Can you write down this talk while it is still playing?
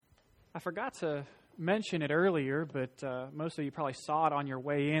I forgot to mention it earlier, but most of you probably saw it on your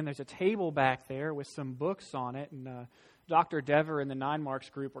way in. There's a table back there with some books on it, and Dr. Dever and the Nine Marks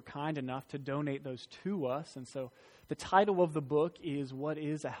group were kind enough to donate those to us. And so the title of the book is What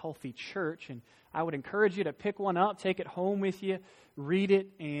is a Healthy Church? And I would encourage you to pick one up, take it home with you, read it,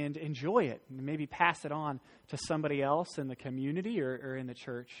 and enjoy it, and maybe pass it on to somebody else in the community or in the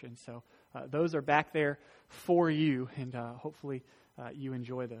church. And so those are back there for you, and hopefully you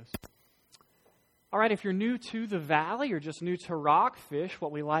enjoy those. All right, if you're new to the Valley or just new to Rockfish,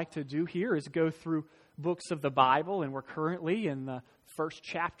 what we like to do here is go through books of the Bible, and we're currently in the first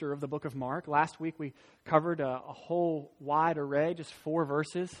chapter of the book of Mark. Last week we covered a whole wide array, just 4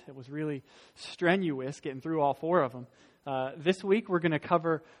 verses. It was really strenuous getting through all 4 of them. This week we're going to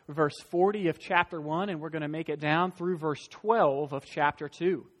cover verse 40 of chapter 1, and we're going to make it down through verse 12 of chapter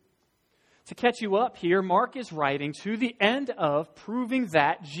 2. To catch you up here, Mark is writing to the end of proving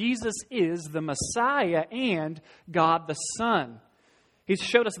that Jesus is the Messiah and God the Son. He's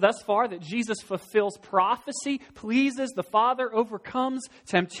showed us thus far that Jesus fulfills prophecy, pleases the Father, overcomes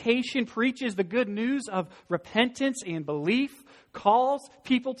temptation, preaches the good news of repentance and belief, calls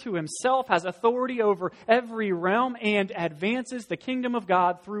people to himself, has authority over every realm, and advances the kingdom of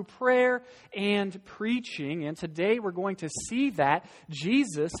God through prayer and preaching. And today we're going to see that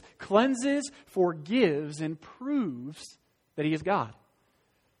Jesus cleanses, forgives, and proves that he is God.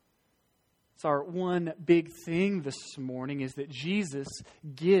 So our one big thing this morning is that Jesus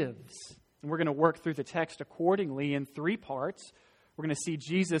gives. And we're going to work through the text accordingly in 3 parts. We're going to see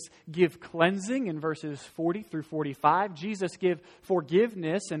Jesus give cleansing in verses 40 through 45. Jesus give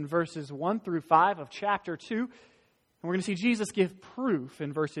forgiveness in verses 1 through 5 of chapter 2. And we're going to see Jesus give proof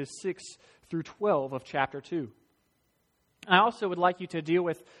in verses 6 through 12 of chapter 2. I also would like you to deal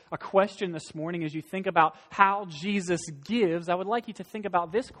with a question this morning as you think about how Jesus gives. I would like you to think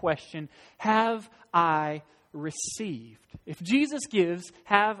about this question: have I received? If Jesus gives,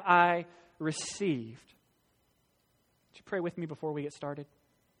 have I received? Would you pray with me before we get started?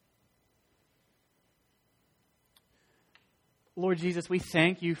 Lord Jesus, we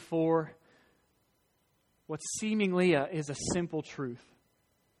thank you for what seemingly is a simple truth,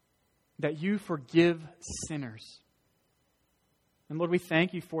 that you forgive sinners. And Lord, we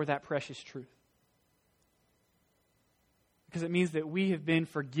thank you for that precious truth, because it means that we have been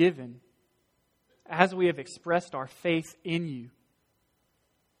forgiven as we have expressed our faith in you.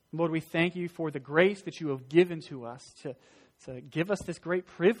 Lord, we thank you for the grace that you have given to us to give us this great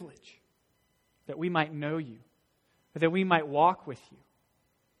privilege that we might know you, that we might walk with you,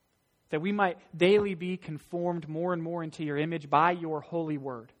 that we might daily be conformed more and more into your image by your holy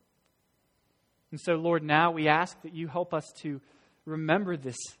word. And so, Lord, now we ask that you help us to remember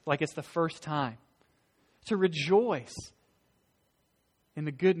this like it's the first time, to rejoice in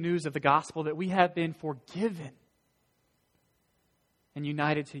the good news of the gospel that we have been forgiven and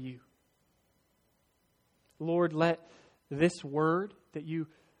united to you. Lord, let this word that you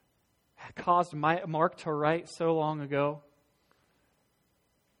caused Mark to write so long ago,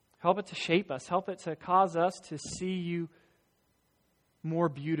 help it to shape us. Help it to cause us to see you more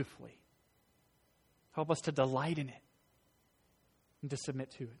beautifully. Help us to delight in it and to submit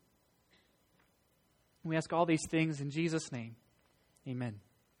to it. We ask all these things in Jesus' name. Amen.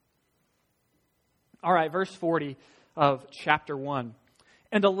 All right, verse 40 of chapter 1.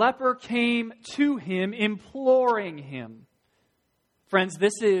 And a leper came to him, imploring him. Friends,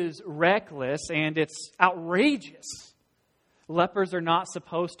 this is reckless and it's outrageous. Lepers are not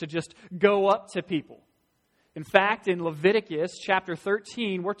supposed to just go up to people. In fact, in Leviticus chapter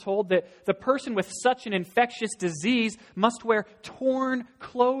 13, we're told that the person with such an infectious disease must wear torn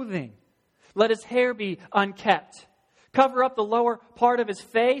clothing. Let his hair be unkept. Cover up the lower part of his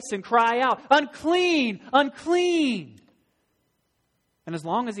face and cry out, "Unclean! Unclean!" And as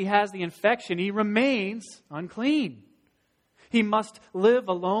long as he has the infection, he remains unclean. He must live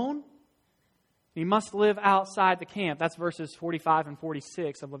alone. He must live outside the camp. That's verses 45 and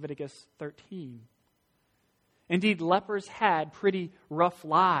 46 of Leviticus 13. Indeed, lepers had pretty rough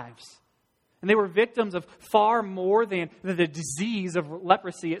lives. And they were victims of far more than the disease of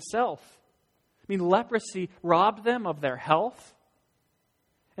leprosy itself. I mean, leprosy robbed them of their health.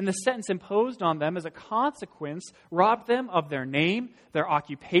 And the sentence imposed on them as a consequence robbed them of their name, their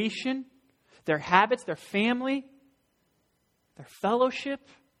occupation, their habits, their family, their fellowship,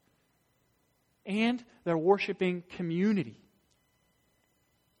 and their worshiping community.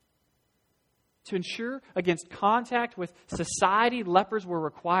 To ensure against contact with society, lepers were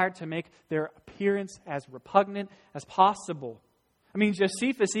required to make their appearance as repugnant as possible. I mean,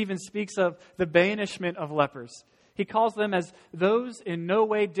 Josephus even speaks of the banishment of lepers. He calls them as those in no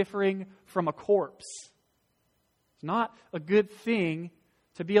way differing from a corpse. It's not a good thing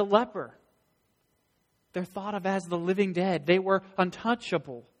to be a leper. They're thought of as the living dead. They were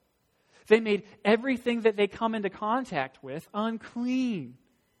untouchable. They made everything that they come into contact with unclean.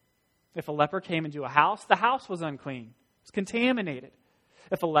 If a leper came into a house, the house was unclean. It was contaminated.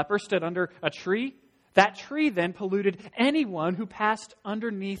 If a leper stood under a tree, that tree then polluted anyone who passed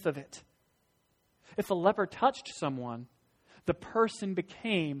underneath of it. If a leper touched someone, the person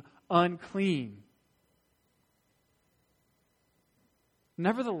became unclean.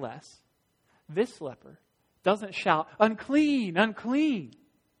 Nevertheless, this leper doesn't shout, "Unclean, unclean,"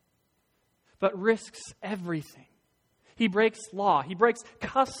 but risks everything. He breaks law. He breaks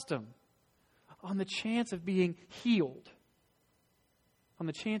custom on the chance of being healed, on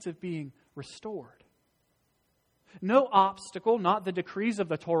the chance of being restored. No obstacle, not the decrees of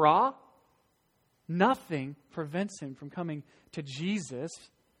the Torah, nothing prevents him from coming to Jesus.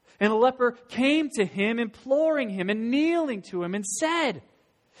 And the leper came to him, imploring him and kneeling to him and said,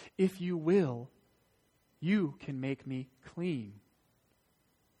 "If you will, you can make me clean."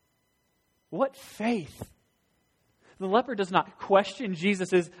 What faith! The leper does not question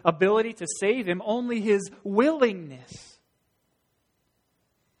Jesus' ability to save him, only his willingness.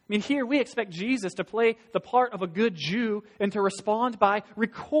 I mean, here we expect Jesus to play the part of a good Jew and to respond by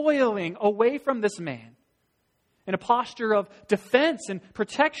recoiling away from this man in a posture of defense and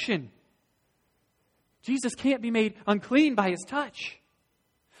protection. Jesus can't be made unclean by his touch.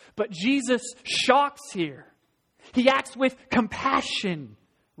 But Jesus shocks here. He acts with compassion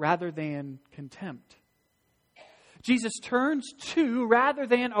rather than contempt. Jesus turns to rather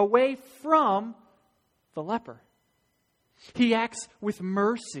than away from the leper. He acts with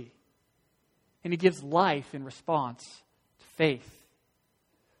mercy, and he gives life in response to faith.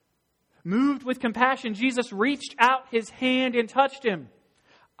 Moved with compassion, Jesus reached out his hand and touched him.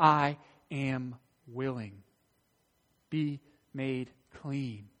 "I am willing. Be made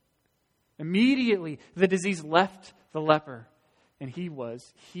clean." Immediately, the disease left the leper, and he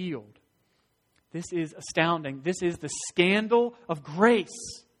was healed. This is astounding. This is the scandal of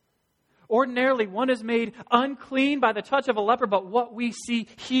grace. Ordinarily, one is made unclean by the touch of a leper, but what we see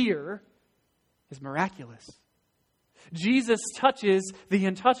here is miraculous. Jesus touches the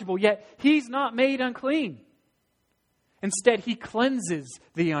untouchable, yet he's not made unclean. Instead, he cleanses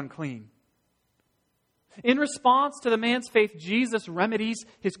the unclean. In response to the man's faith, Jesus remedies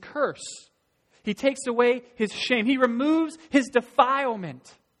his curse. He takes away his shame. He removes his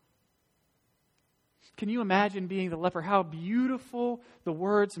defilement. Can you imagine being the leper? How beautiful the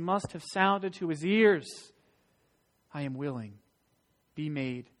words must have sounded to his ears. "I am willing. Be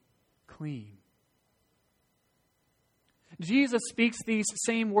made clean." Jesus speaks these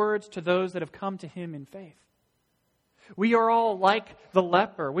same words to those that have come to him in faith. We are all like the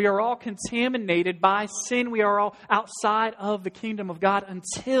leper. We are all contaminated by sin. We are all outside of the kingdom of God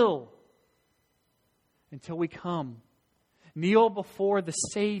until we come, kneel before the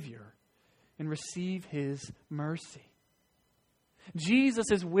Savior, and receive his mercy. Jesus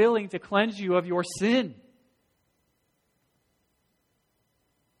is willing to cleanse you of your sin.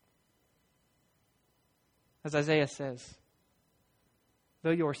 As Isaiah says, "Though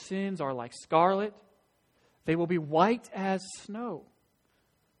your sins are like scarlet, they will be white as snow.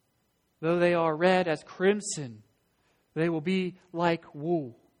 Though they are red as crimson, they will be like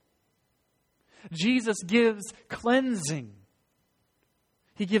wool." Jesus gives cleansing.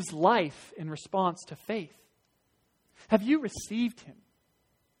 He gives life in response to faith. Have you received him?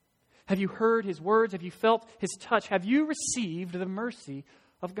 Have you heard his words? Have you felt his touch? Have you received the mercy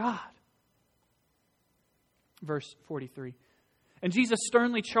of God? Verse 43. "And Jesus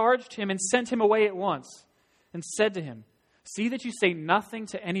sternly charged him and sent him away at once and said to him, 'See that you say nothing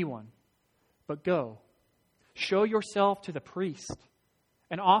to anyone, but go, show yourself to the priest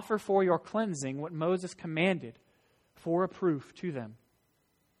and offer for your cleansing what Moses commanded for a proof to them.'"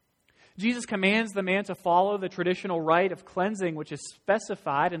 Jesus commands the man to follow the traditional rite of cleansing, which is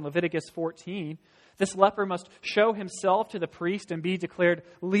specified in Leviticus 14. This leper must show himself to the priest and be declared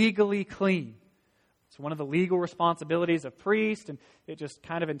legally clean. It's one of the legal responsibilities of priest, and it just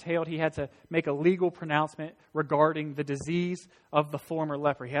kind of entailed he had to make a legal pronouncement regarding the disease of the former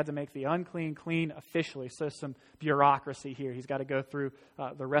leper. He had to make the unclean clean officially, so some bureaucracy here. He's got to go through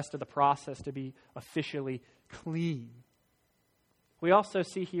the rest of the process to be officially clean. We also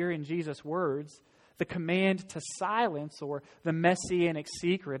see here in Jesus' words the command to silence, or the messianic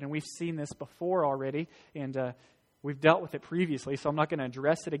secret. And we've seen this before already. And We've dealt with it previously, so I'm not going to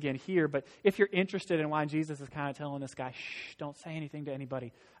address it again here. But if you're interested in why Jesus is kind of telling this guy, shh, don't say anything to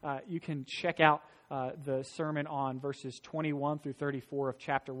anybody, you can check out the sermon on verses 21 through 34 of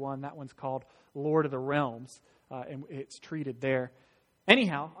chapter 1. That one's called Lord of the Realms, and it's treated there.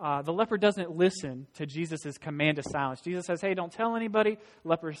 Anyhow, the leper doesn't listen to Jesus' command to silence. Jesus says, hey, don't tell anybody.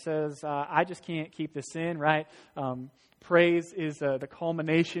 Leper says, I just can't keep this in, right? Praise is the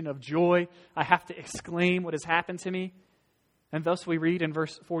culmination of joy. I have to exclaim what has happened to me. And thus we read in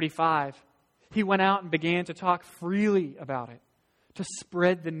verse 45, he went out and began to talk freely about it, to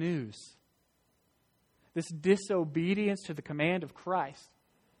spread the news. This disobedience to the command of Christ,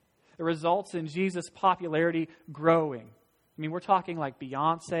 it results in Jesus' popularity growing. I mean, we're talking like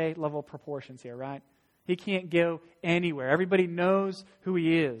Beyonce level proportions here, right? He can't go anywhere. Everybody knows who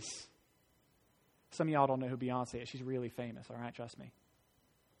he is. Some of y'all don't know who Beyonce is. She's really famous, all right? Trust me.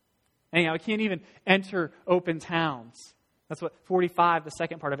 Anyhow, he can't even enter open towns. That's what 45, the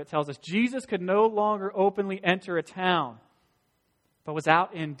second part of it, tells us. Jesus could no longer openly enter a town, but was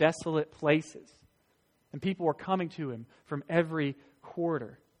out in desolate places. And people were coming to him from every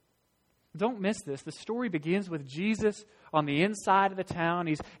quarter. Don't miss this. The story begins with Jesus on the inside of the town.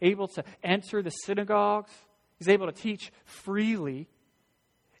 He's able to enter the synagogues. He's able to teach freely.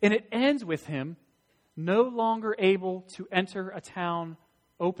 And it ends with him no longer able to enter a town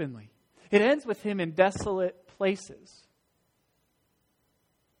openly. It ends with him in desolate places.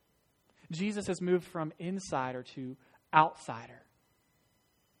 Jesus has moved from insider to outsider,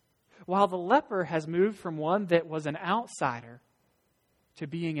 while the leper has moved from one that was an outsider to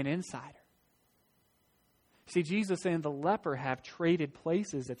being an insider. See, Jesus and the leper have traded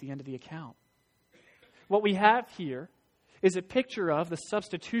places at the end of the account. What we have here is a picture of the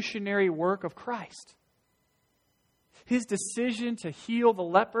substitutionary work of Christ. His decision to heal the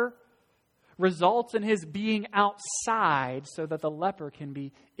leper results in his being outside so that the leper can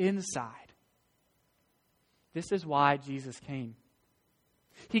be inside. This is why Jesus came.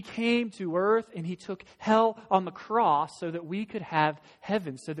 He came to earth and he took hell on the cross so that we could have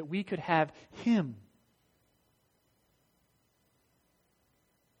heaven, so that we could have him.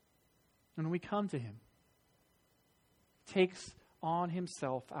 And when we come to him, he takes on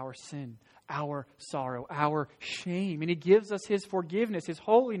himself our sin, our sorrow, our shame. And he gives us his forgiveness, his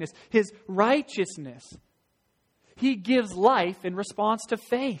holiness, his righteousness. He gives life in response to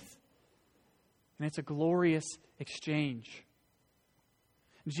faith. And it's a glorious exchange.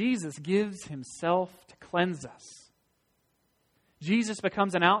 Jesus gives himself to cleanse us. Jesus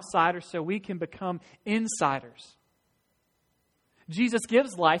becomes an outsider so we can become insiders. Jesus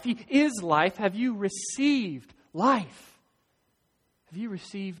gives life. He is life. Have you received life? Have you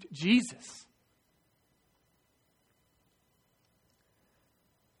received Jesus?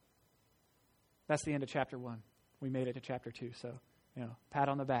 That's the end of chapter 1. We made it to chapter 2, so, pat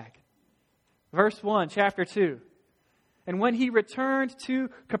on the back. Verse 1, chapter 2. And when he returned to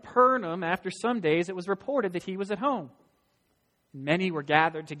Capernaum after some days, it was reported that he was at home. Many were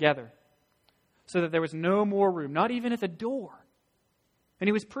gathered together, so that there was no more room, not even at the door. And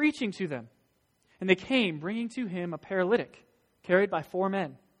he was preaching to them. And they came, bringing to him a paralytic, carried by 4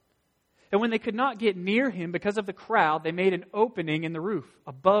 men. And when they could not get near him because of the crowd, they made an opening in the roof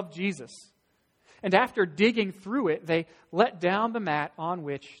above Jesus. And after digging through it, they let down the mat on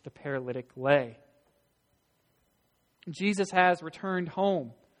which the paralytic lay. Jesus has returned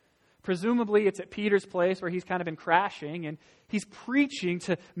home. Presumably it's at Peter's place where he's kind of been crashing, and he's preaching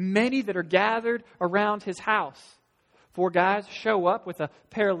to many that are gathered around his house. 4 guys show up with a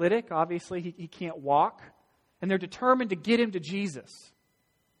paralytic. Obviously, he can't walk. And they're determined to get him to Jesus.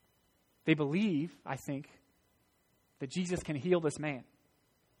 They believe, I think, that Jesus can heal this man.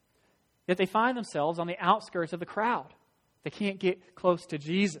 Yet they find themselves on the outskirts of the crowd. They can't get close to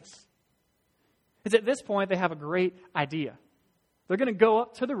Jesus. It's at this point they have a great idea. They're going to go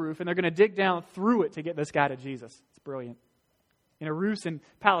up to the roof and they're going to dig down through it to get this guy to Jesus. It's brilliant. Roofs in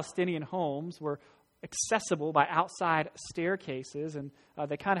Palestinian homes were accessible by outside staircases, and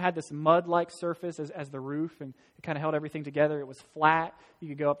they kind of had this mud-like surface as the roof, and it kind of held everything together. It was flat. You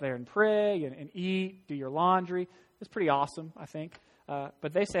could go up there and pray and eat, do your laundry. It's pretty awesome, I think.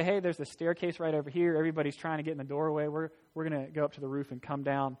 But they say, hey, there's a staircase right over here. Everybody's trying to get in the doorway. We're going to go up to the roof and come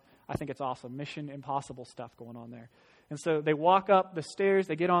down. I think it's awesome. Mission Impossible stuff going on there. And so they walk up the stairs,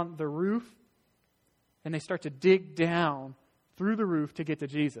 they get on the roof, and they start to dig down through the roof to get to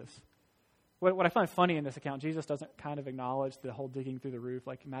Jesus. What I find funny in this account, Jesus doesn't kind of acknowledge the whole digging through the roof.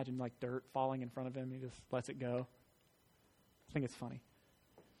 Like, imagine like dirt falling in front of him. He just lets it go. I think it's funny.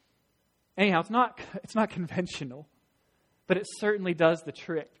 Anyhow, it's not conventional, but it certainly does the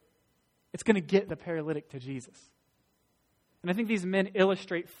trick. It's going to get the paralytic to Jesus. And I think these men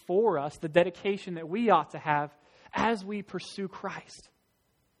illustrate for us the dedication that we ought to have as we pursue Christ.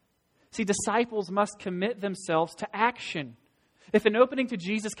 See, disciples must commit themselves to action. If an opening to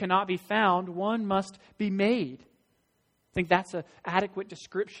Jesus cannot be found, one must be made. I think that's an adequate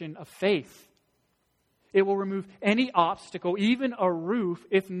description of faith. It will remove any obstacle, even a roof,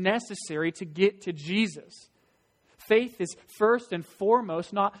 if necessary, to get to Jesus. Faith is first and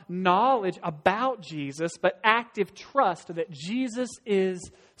foremost not knowledge about Jesus, but active trust that Jesus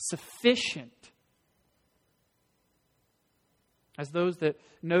is sufficient. As those that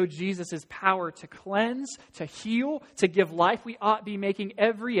know Jesus' power to cleanse, to heal, to give life, we ought be making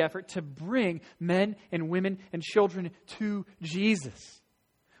every effort to bring men and women and children to Jesus.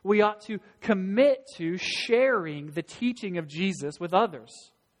 We ought to commit to sharing the teaching of Jesus with others.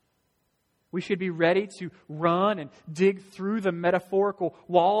 We should be ready to run and dig through the metaphorical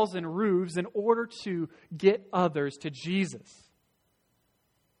walls and roofs in order to get others to Jesus.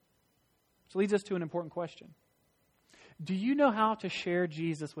 Which leads us to an important question. Do you know how to share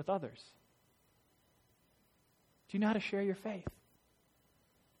Jesus with others? Do you know how to share your faith?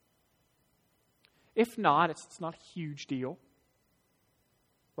 If not, it's not a huge deal.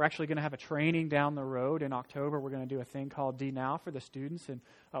 We're actually going to have a training down the road in October. We're going to do a thing called DNOW for the students, and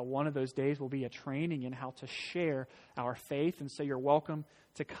one of those days will be a training in how to share our faith, and so you're welcome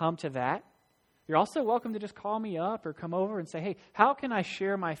to come to that. You're also welcome to just call me up or come over and say, hey, how can I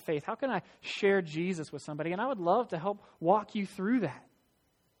share my faith? How can I share Jesus with somebody? And I would love to help walk you through that.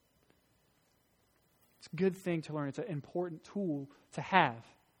 It's a good thing to learn. It's an important tool to have.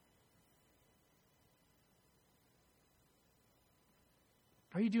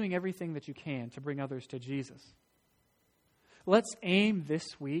 Are you doing everything that you can to bring others to Jesus? Let's aim this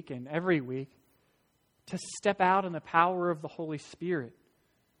week and every week to step out in the power of the Holy Spirit,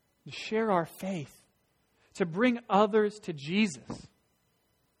 to share our faith, to bring others to Jesus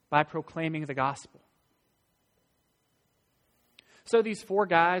by proclaiming the gospel. So these four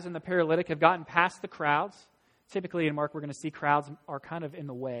guys and the paralytic have gotten past the crowds. Typically in Mark, we're going to see crowds are kind of in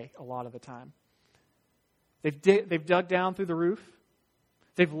the way a lot of the time. They've dug down through the roof.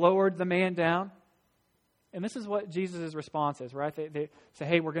 They've lowered the man down. And this is what Jesus' response is, right? They say,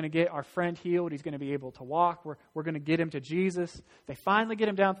 hey, we're going to get our friend healed. He's going to be able to walk. We're going to get him to Jesus. They finally get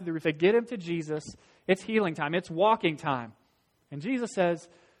him down through the roof. They get him to Jesus. It's healing time. It's walking time. And Jesus says,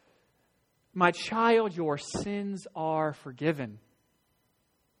 my child, your sins are forgiven.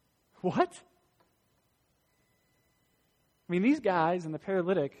 What? I mean, these guys and the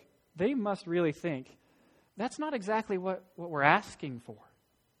paralytic, they must really think, that's not exactly what we're asking for.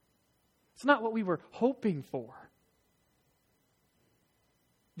 It's not what we were hoping for.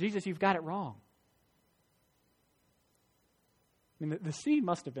 Jesus, you've got it wrong. I mean, the scene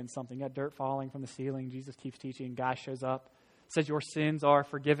must have been something. You got dirt falling from the ceiling. Jesus keeps teaching. Guy shows up, says, your sins are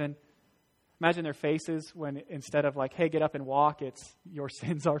forgiven. Imagine their faces when instead of like, hey, get up and walk, it's your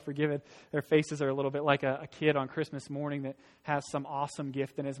sins are forgiven. Their faces are a little bit like a kid on Christmas morning that has some awesome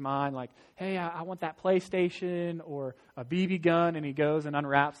gift in his mind. Like, hey, I want that PlayStation or a BB gun. And he goes and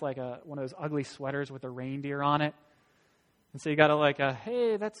unwraps like one of those ugly sweaters with a reindeer on it. And so you got to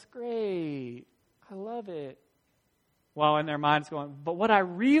hey, that's great. I love it. While in their minds going, but what I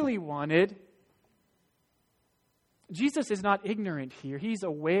really wanted... Jesus is not ignorant here. He's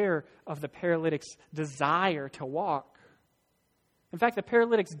aware of the paralytic's desire to walk. In fact, the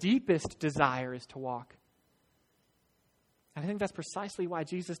paralytic's deepest desire is to walk. And I think that's precisely why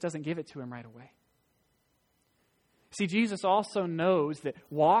Jesus doesn't give it to him right away. See, Jesus also knows that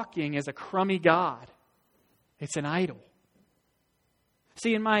walking is a crummy god. It's an idol.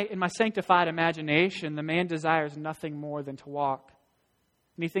 See, in my sanctified imagination, the man desires nothing more than to walk.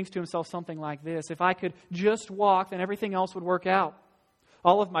 And he thinks to himself something like this: if I could just walk, then everything else would work out.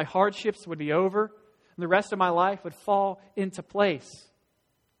 All of my hardships would be over, and the rest of my life would fall into place.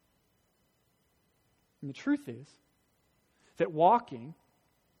 And the truth is that walking,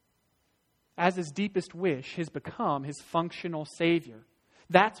 as his deepest wish, has become his functional savior.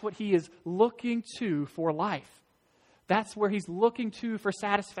 That's what he is looking to for life. That's where he's looking to for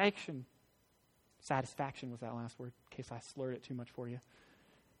satisfaction. Satisfaction was that last word, in case I slurred it too much for you.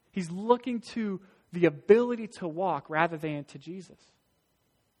 He's looking to the ability to walk rather than to Jesus.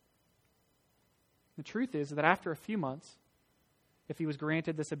 The truth is that after a few months, if he was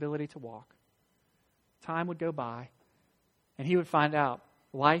granted this ability to walk, time would go by and he would find out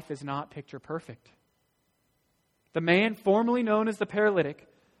life is not picture perfect. The man formerly known as the paralytic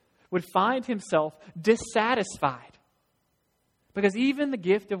would find himself dissatisfied because even the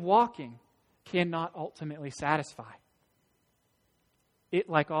gift of walking cannot ultimately satisfy. It,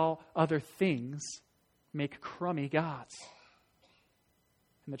 like all other things, make crummy gods.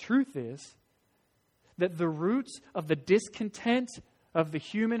 And the truth is that the roots of the discontent of the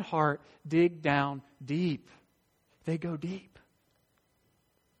human heart dig down deep. They go deep.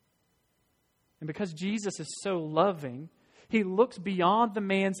 And because Jesus is so loving, He looks beyond the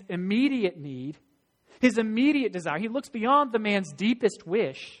man's immediate need, his immediate desire. He looks beyond the man's deepest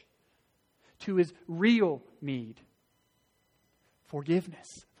wish to his real need. Forgiveness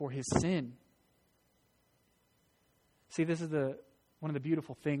for his sin. See, this is one of the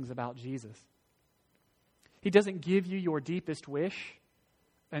beautiful things about Jesus. He doesn't give you your deepest wish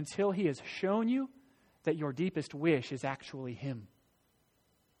until He has shown you that your deepest wish is actually Him.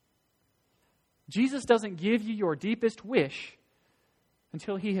 Jesus doesn't give you your deepest wish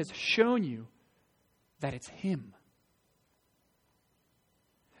until He has shown you that it's Him.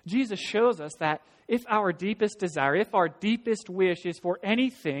 Jesus shows us that if our deepest desire, if our deepest wish is for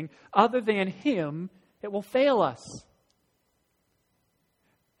anything other than Him, it will fail us.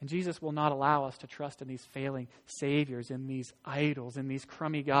 And Jesus will not allow us to trust in these failing saviors, in these idols, in these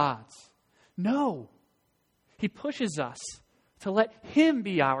crummy gods. No. He pushes us to let Him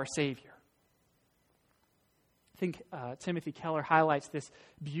be our Savior. I think Timothy Keller highlights this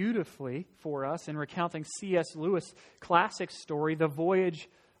beautifully for us in recounting C.S. Lewis' classic story, The Voyage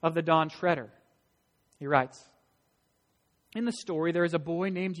of the Dawn Treader. He writes, in the story, there is a boy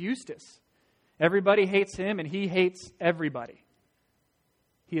named Eustace. Everybody hates him, and he hates everybody.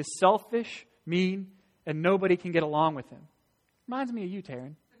 He is selfish, mean, and nobody can get along with him. Reminds me of you,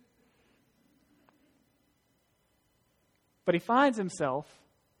 Taryn. But he finds himself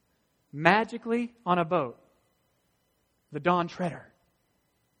magically on a boat, the Dawn Treader.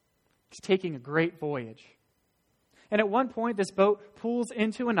 He's taking a great voyage. And at one point, this boat pulls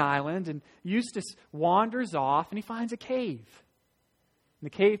into an island, and Eustace wanders off, and he finds a cave. And the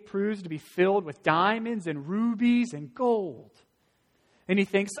cave proves to be filled with diamonds and rubies and gold. And he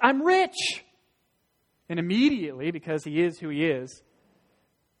thinks, I'm rich! And immediately, because he is who he is,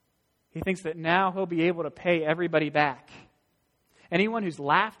 he thinks that now he'll be able to pay everybody back. Anyone who's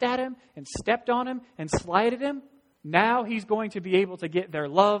laughed at him and stepped on him and slighted him, now he's going to be able to get their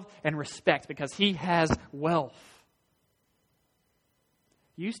love and respect because he has wealth.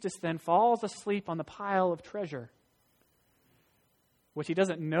 Eustace then falls asleep on the pile of treasure, which he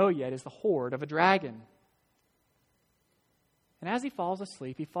doesn't know yet is the hoard of a dragon. And as he falls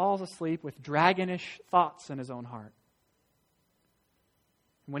asleep with dragonish thoughts in his own heart.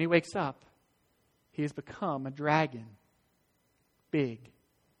 And when he wakes up, he has become a dragon. Big,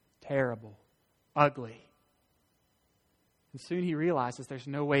 terrible, ugly. And soon he realizes there's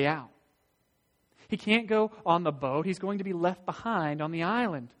no way out. He can't go on the boat. He's going to be left behind on the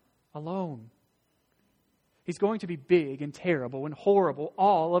island, alone. He's going to be big and terrible and horrible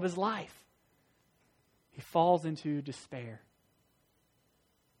all of his life. He falls into despair.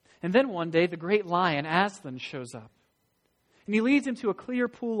 And then one day, the great lion, Aslan, shows up. And he leads him to a clear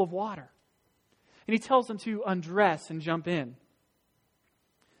pool of water. And he tells him to undress and jump in.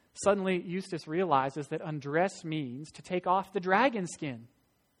 Suddenly, Eustace realizes that undress means to take off the dragon skin.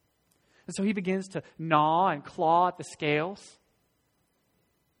 And so he begins to gnaw and claw at the scales.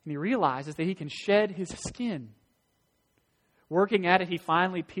 And he realizes that he can shed his skin. Working at it, he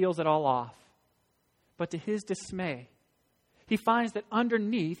finally peels it all off. But to his dismay, he finds that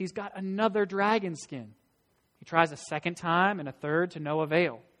underneath he's got another dragon skin. He tries a second time and a third to no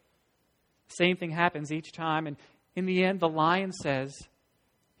avail. Same thing happens each time. And in the end, the lion says,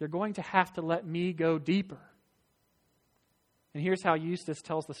 you're going to have to let me go deeper. And here's how Eustace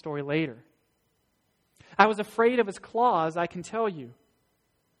tells the story later. I was afraid of his claws, I can tell you.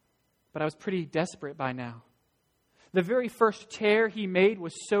 But I was pretty desperate by now. The very first tear he made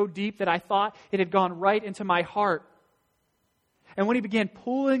was so deep that I thought it had gone right into my heart. And when he began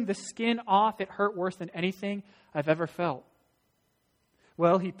pulling the skin off, it hurt worse than anything I've ever felt.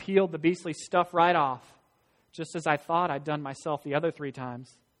 Well, he peeled the beastly stuff right off, just as I thought I'd done myself the other 3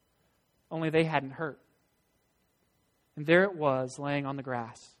 times. Only they hadn't hurt. And there it was, laying on the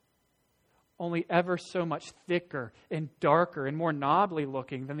grass. Only ever so much thicker and darker and more knobbly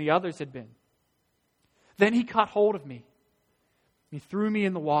looking than the others had been. Then he caught hold of me. He threw me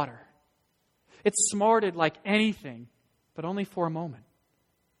in the water. It smarted like anything, but only for a moment.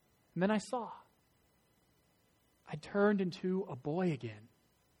 And then I saw. I turned into a boy again.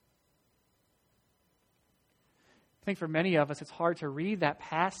 I think for many of us, it's hard to read that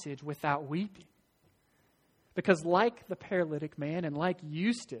passage without weeping. Because like the paralytic man and like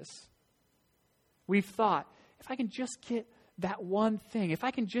Eustace, we've thought, if I can just get that one thing, if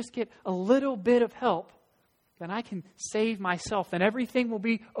I can just get a little bit of help, then I can save myself, then everything will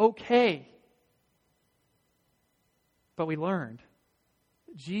be okay. But we learned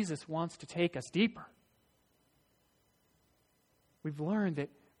Jesus wants to take us deeper. We've learned that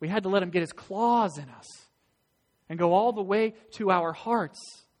we had to let him get his claws in us and go all the way to our hearts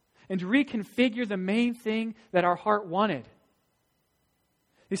and to reconfigure the main thing that our heart wanted.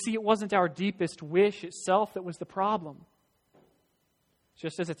 You see, it wasn't our deepest wish itself that was the problem.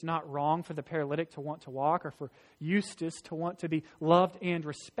 Just as it's not wrong for the paralytic to want to walk or for Eustace to want to be loved and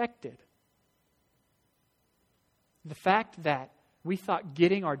respected. The fact that we thought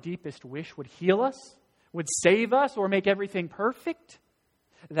getting our deepest wish would heal us, would save us, or make everything perfect,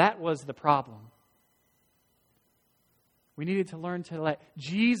 that was the problem. We needed to learn to let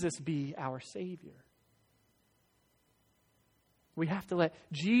Jesus be our Savior. We have to let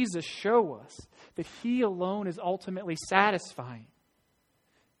Jesus show us that He alone is ultimately satisfying.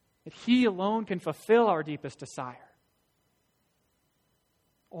 That He alone can fulfill our deepest desire.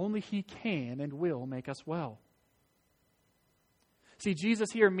 Only He can and will make us well. See, Jesus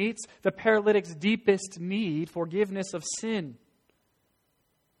here meets the paralytic's deepest need, forgiveness of sin.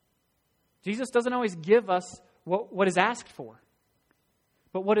 Jesus doesn't always give us what is asked for,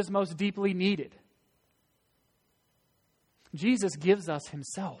 but what is most deeply needed. Jesus gives us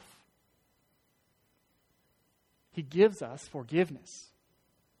Himself. He gives us forgiveness.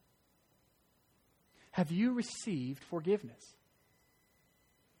 Have you received forgiveness?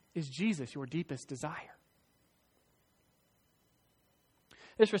 Is Jesus your deepest desire?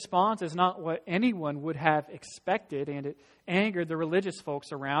 This response is not what anyone would have expected, and it angered the religious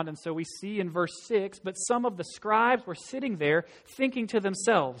folks around. And so we see in verse 6, but some of the scribes were sitting there thinking to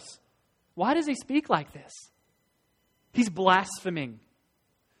themselves, why does he speak like this? He's blaspheming.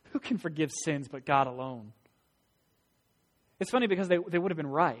 Who can forgive sins but God alone? It's funny because they would have been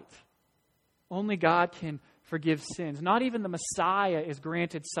right. Only God can forgive sins. Not even the Messiah is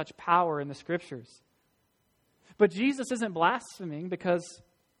granted such power in the Scriptures. But Jesus isn't blaspheming because,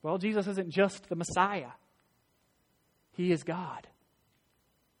 well, Jesus isn't just the Messiah. He is God.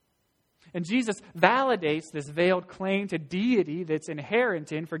 And Jesus validates this veiled claim to deity that's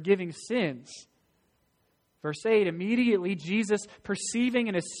inherent in forgiving sins. Verse 8, immediately Jesus, perceiving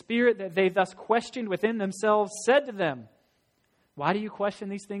in His spirit that they thus questioned within themselves, said to them, why do you question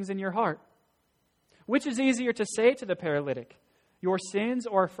these things in your heart? Which is easier to say to the paralytic, your sins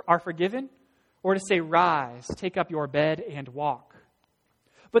are forgiven? Or to say, rise, take up your bed and walk.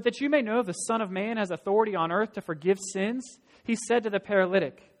 But that you may know the Son of Man has authority on earth to forgive sins, He said to the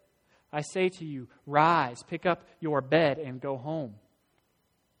paralytic, I say to you, rise, pick up your bed and go home.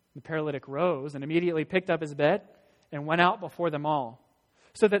 The paralytic rose and immediately picked up his bed and went out before them all,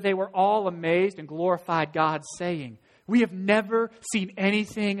 so that they were all amazed and glorified God, saying, we have never seen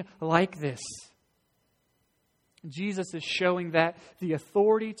anything like this. Jesus is showing that the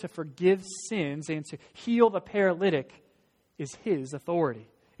authority to forgive sins and to heal the paralytic is His authority.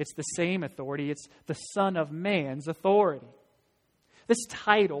 It's the same authority. It's the Son of Man's authority. This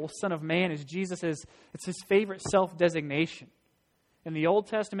title, Son of Man, is Jesus's, it's His favorite self-designation. In the Old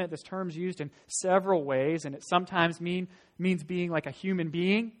Testament, this term's used in several ways, and it sometimes means being like a human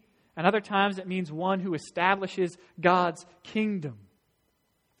being, and other times it means one who establishes God's kingdom.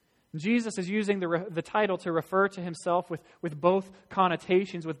 Jesus is using the title to refer to Himself with both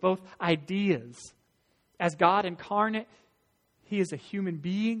connotations, with both ideas. As God incarnate, He is a human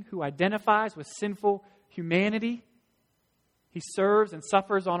being who identifies with sinful humanity. He serves and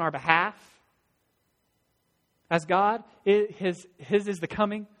suffers on our behalf. As God, His is the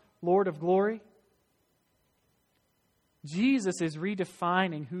coming Lord of glory. Jesus is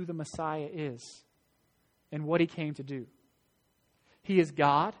redefining who the Messiah is and what He came to do. He is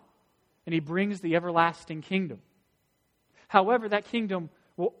God, and He brings the everlasting kingdom. However, that kingdom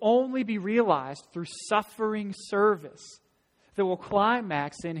will only be realized through suffering service that will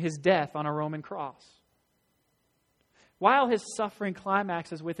climax in His death on a Roman cross. While His suffering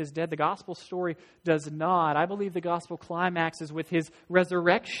climaxes with His death, the gospel story does not. I believe the gospel climaxes with His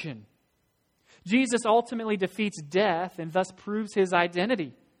resurrection. Jesus ultimately defeats death and thus proves His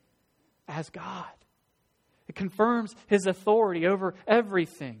identity as God. It confirms His authority over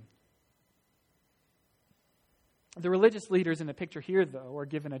everything. The religious leaders in the picture here, though, are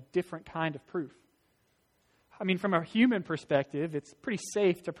given a different kind of proof. I mean, from a human perspective, it's pretty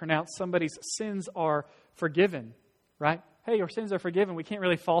safe to pronounce somebody's sins are forgiven, right? Hey, your sins are forgiven. We can't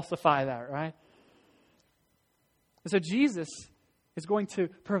really falsify that, right? And so Jesus is going to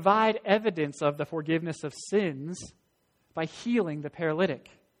provide evidence of the forgiveness of sins by healing the paralytic,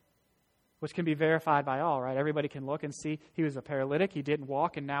 which can be verified by all, right? Everybody can look and see he was a paralytic, he didn't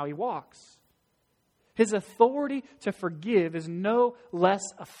walk, and now he walks. His authority to forgive is no less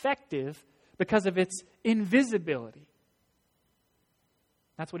effective because of its invisibility.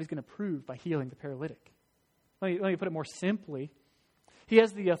 That's what he's going to prove by healing the paralytic. Let me put it more simply. He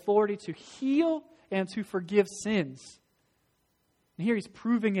has the authority to heal and to forgive sins. And here he's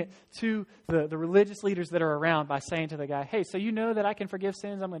proving it to the religious leaders that are around by saying to the guy, hey, so you know that I can forgive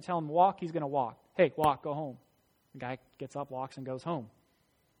sins? I'm going to tell him walk. He's going to walk. Hey, walk, go home. The guy gets up, walks, and goes home.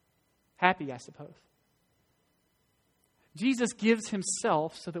 Happy, I suppose. Jesus gives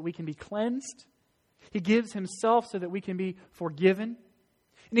himself so that we can be cleansed. He gives himself so that we can be forgiven.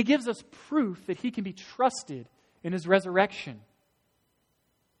 And he gives us proof that he can be trusted in his resurrection.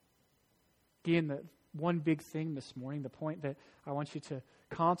 Again, the one big thing this morning, the point that I want you to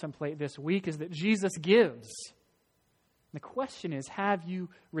contemplate this week is that Jesus gives. And the question is, have you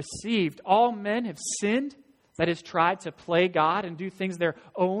received? All men have sinned, that is, tried to play God and do things their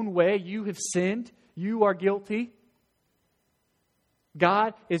own way. You have sinned. You are guilty.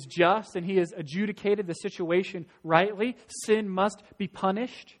 God is just and he has adjudicated the situation rightly. Sin must be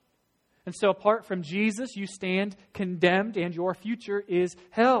punished. And so apart from Jesus, you stand condemned and your future is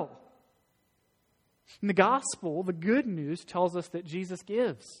hell. In the gospel, the good news tells us that Jesus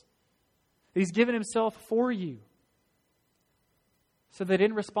gives. He's given himself for you. So that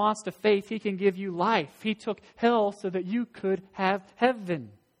in response to faith, he can give you life. He took hell so that you could have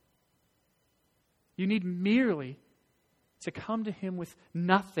heaven. You need merely to come to him with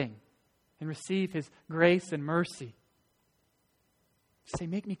nothing and receive his grace and mercy. Say,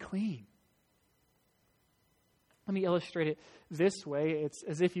 make me clean. Let me illustrate it this way. It's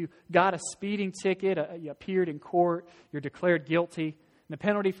as if you got a speeding ticket, you appeared in court, you're declared guilty, and the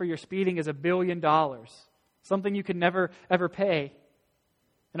penalty for your speeding is $1 billion, something you could never, ever pay.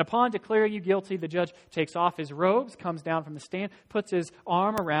 And upon declaring you guilty, the judge takes off his robes, comes down from the stand, puts his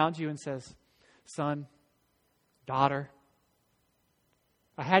arm around you and says, son, daughter,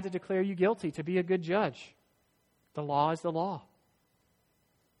 I had to declare you guilty to be a good judge. The law is the law.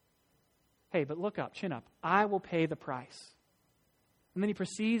 Hey, but look up, chin up. I will pay the price. And then he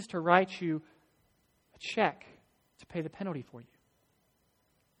proceeds to write you a check to pay the penalty for you.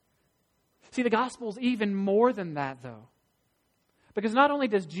 See, the gospel is even more than that, though. Because not only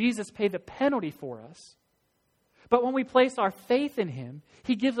does Jesus pay the penalty for us, but when we place our faith in him,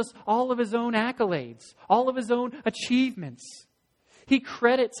 he gives us all of his own accolades, all of his own achievements. He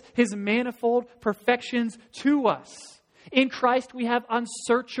credits his manifold perfections to us. In Christ, we have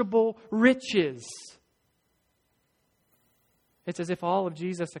unsearchable riches. It's as if all of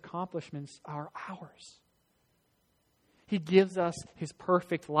Jesus' accomplishments are ours. He gives us his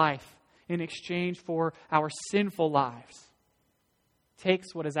perfect life in exchange for our sinful lives.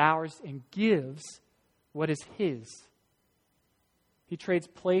 Takes what is ours and gives what is his. He trades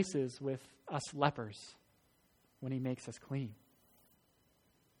places with us lepers when he makes us clean.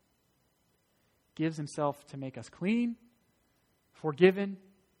 Gives himself to make us clean, forgiven,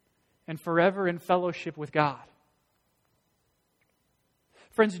 and forever in fellowship with God.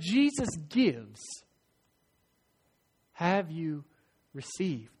 Friends, Jesus gives. Have you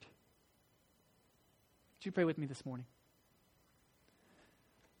received? Would you pray with me this morning?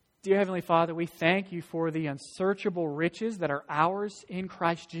 Dear Heavenly Father, we thank you for the unsearchable riches that are ours in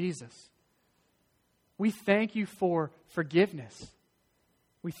Christ Jesus. We thank you for forgiveness.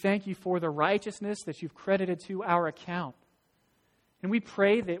 We thank you for the righteousness that you've credited to our account. And we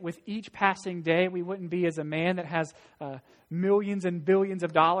pray that with each passing day, we wouldn't be as a man that has millions and billions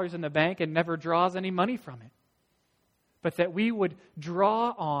of dollars in the bank and never draws any money from it. But that we would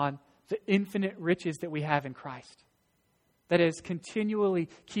draw on the infinite riches that we have in Christ. That is continually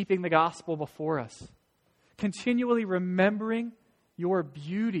keeping the gospel before us. Continually remembering your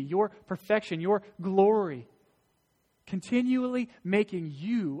beauty, your perfection, your glory. Continually making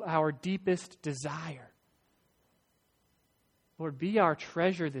you our deepest desire. Lord, be our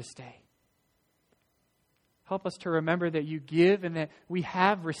treasure this day. Help us to remember that you give and that we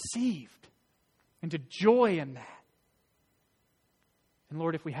have received, and to joy in that. And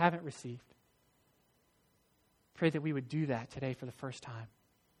Lord, if we haven't received, pray that we would do that today for the first time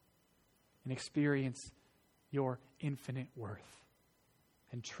and experience your infinite worth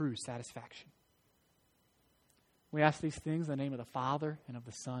and true satisfaction. We ask these things in the name of the Father and of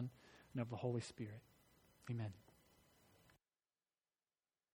the Son and of the Holy Spirit. Amen.